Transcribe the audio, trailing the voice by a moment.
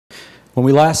When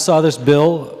we last saw this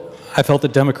bill, I felt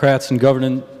that Democrats and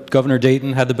Governor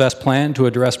Dayton had the best plan to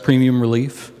address premium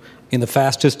relief in the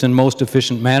fastest and most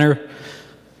efficient manner.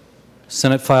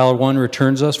 Senate File 1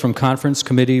 returns us from conference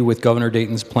committee with Governor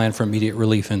Dayton's plan for immediate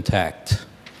relief intact.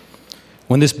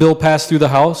 When this bill passed through the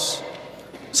House,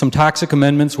 some toxic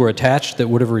amendments were attached that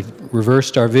would have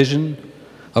reversed our vision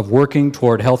of working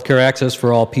toward health care access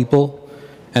for all people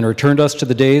and returned us to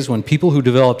the days when people who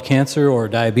developed cancer or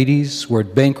diabetes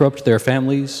would bankrupt their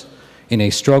families in a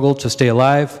struggle to stay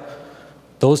alive.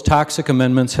 Those toxic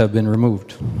amendments have been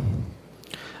removed.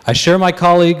 I share my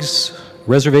colleagues'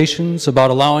 reservations about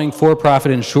allowing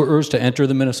for-profit insurers to enter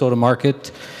the Minnesota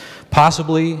market,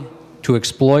 possibly to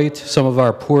exploit some of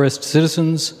our poorest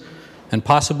citizens and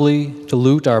possibly to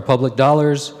loot our public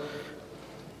dollars.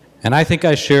 And I think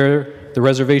I share the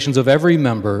reservations of every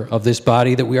member of this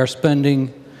body that we are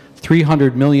spending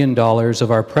 $300 million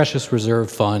of our precious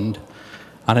reserve fund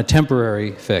on a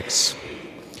temporary fix.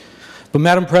 But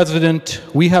Madam President,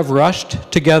 we have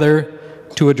rushed together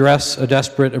to address a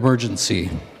desperate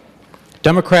emergency.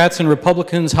 Democrats and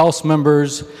Republicans, House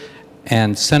members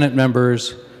and Senate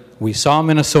members, we saw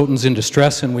Minnesotans in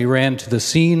distress and we ran to the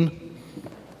scene.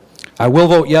 I will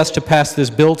vote yes to pass this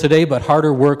bill today, but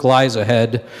harder work lies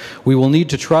ahead. We will need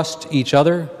to trust each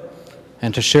other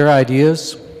and to share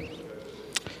ideas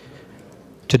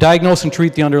to diagnose and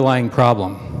treat the underlying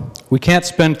problem. We can't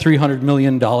spend $300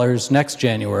 million next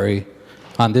January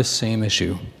on this same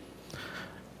issue.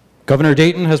 Governor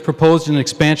Dayton has proposed an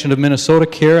expansion of Minnesota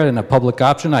Care and a public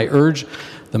option. I urge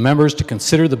the members to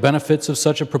consider the benefits of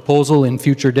such a proposal in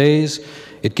future days.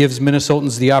 It gives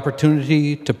Minnesotans the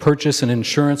opportunity to purchase an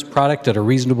insurance product at a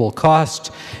reasonable cost,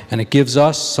 and it gives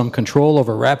us some control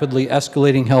over rapidly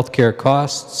escalating health care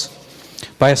costs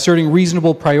by asserting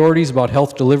reasonable priorities about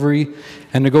health delivery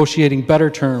and negotiating better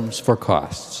terms for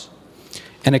costs.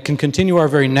 And it can continue our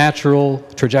very natural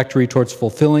trajectory towards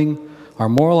fulfilling our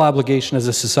moral obligation as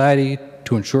a society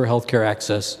to ensure health care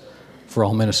access for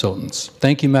all Minnesotans.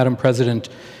 Thank you, Madam President,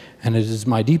 and it is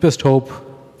my deepest hope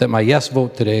that my yes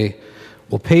vote today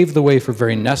will pave the way for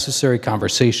very necessary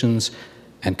conversations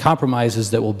and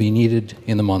compromises that will be needed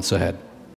in the months ahead.